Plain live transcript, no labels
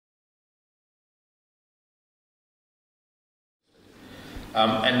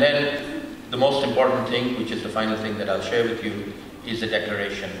And then the most important thing, which is the final thing that I'll share with you, is a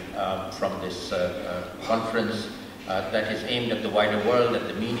declaration from this conference that is aimed at the wider world, at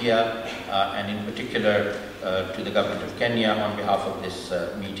the media, and in particular to the government of Kenya on behalf of this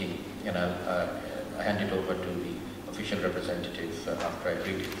meeting. And I'll hand it over to the official representative after I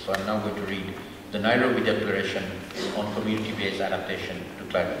read it. So I'm now going to read the Nairobi Declaration on Community-Based Adaptation to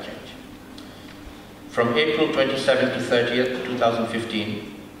Climate Change. From April 27th to 30th,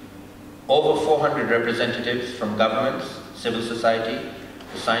 2015, over 400 representatives from governments, civil society,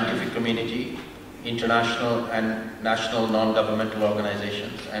 the scientific community, international and national non-governmental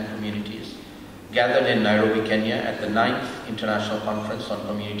organizations and communities gathered in Nairobi, Kenya at the 9th International Conference on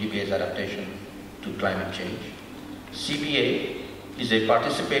Community-Based Adaptation to Climate Change. CBA is a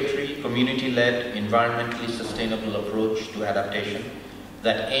participatory, community-led, environmentally sustainable approach to adaptation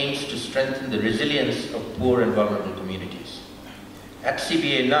that aims to strengthen the resilience of poor and vulnerable communities. At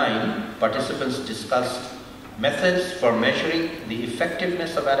CBA9, participants discussed methods for measuring the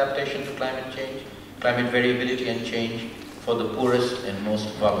effectiveness of adaptation to climate change, climate variability and change for the poorest and most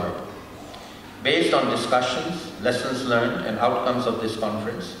vulnerable. Based on discussions, lessons learned, and outcomes of this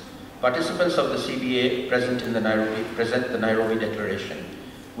conference, participants of the CBA present the Nairobi Declaration,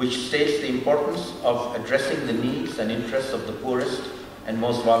 which states the importance of addressing the needs and interests of the poorest and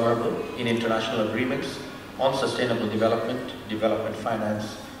most vulnerable in international agreements on sustainable development, development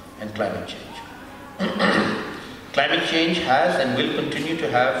finance, and climate change. Climate change has and will continue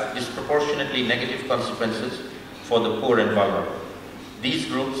to have disproportionately negative consequences for the poor and vulnerable. These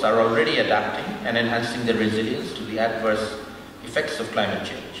groups are already adapting and enhancing their resilience to the adverse effects of climate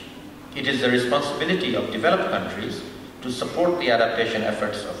change. It is the responsibility of developed countries to support the adaptation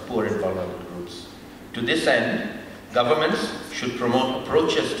efforts of poor and vulnerable groups. To this end, governments should promote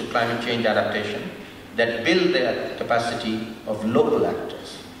approaches to climate change adaptation that build the capacity of local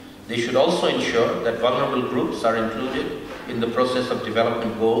actors. They should also ensure that vulnerable groups are included in the process of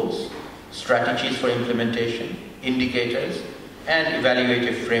development goals, strategies for implementation, indicators, and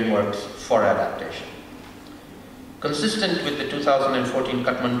evaluative frameworks for adaptation. Consistent with the 2014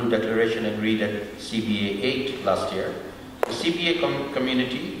 Kathmandu Declaration agreed at CBA9 last year, the CBA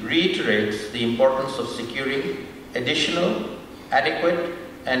community reiterates the importance of securing additional, adequate,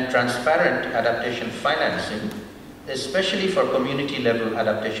 and transparent adaptation financing, especially for community-level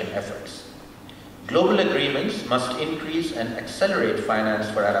adaptation efforts. Global agreements must increase and accelerate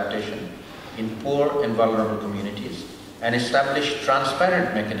finance for adaptation in poor and vulnerable communities and establish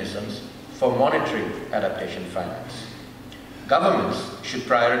transparent mechanisms for monitoring adaptation finance. Governments should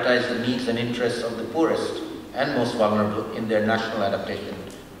prioritize the needs and interests of the poorest and most vulnerable in their national adaptation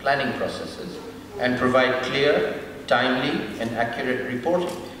planning processes and provide clear, timely, and accurate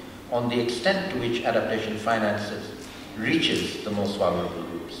reporting on the extent to which adaptation finances reaches the most vulnerable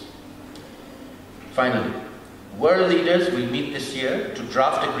groups. Finally, world leaders will meet this year to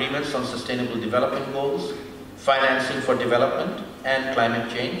draft agreements on sustainable development goals, financing for development, and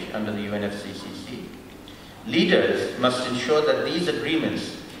climate change under the UNFCCC. Leaders must ensure that these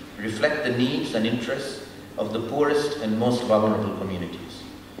agreements reflect the needs and interests of the poorest and most vulnerable communities.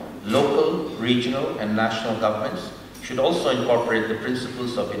 Local, regional, and national governments should also incorporate the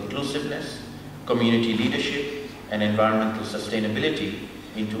principles of inclusiveness, community leadership, and environmental sustainability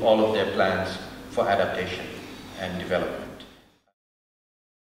into all of their plans for adaptation and development.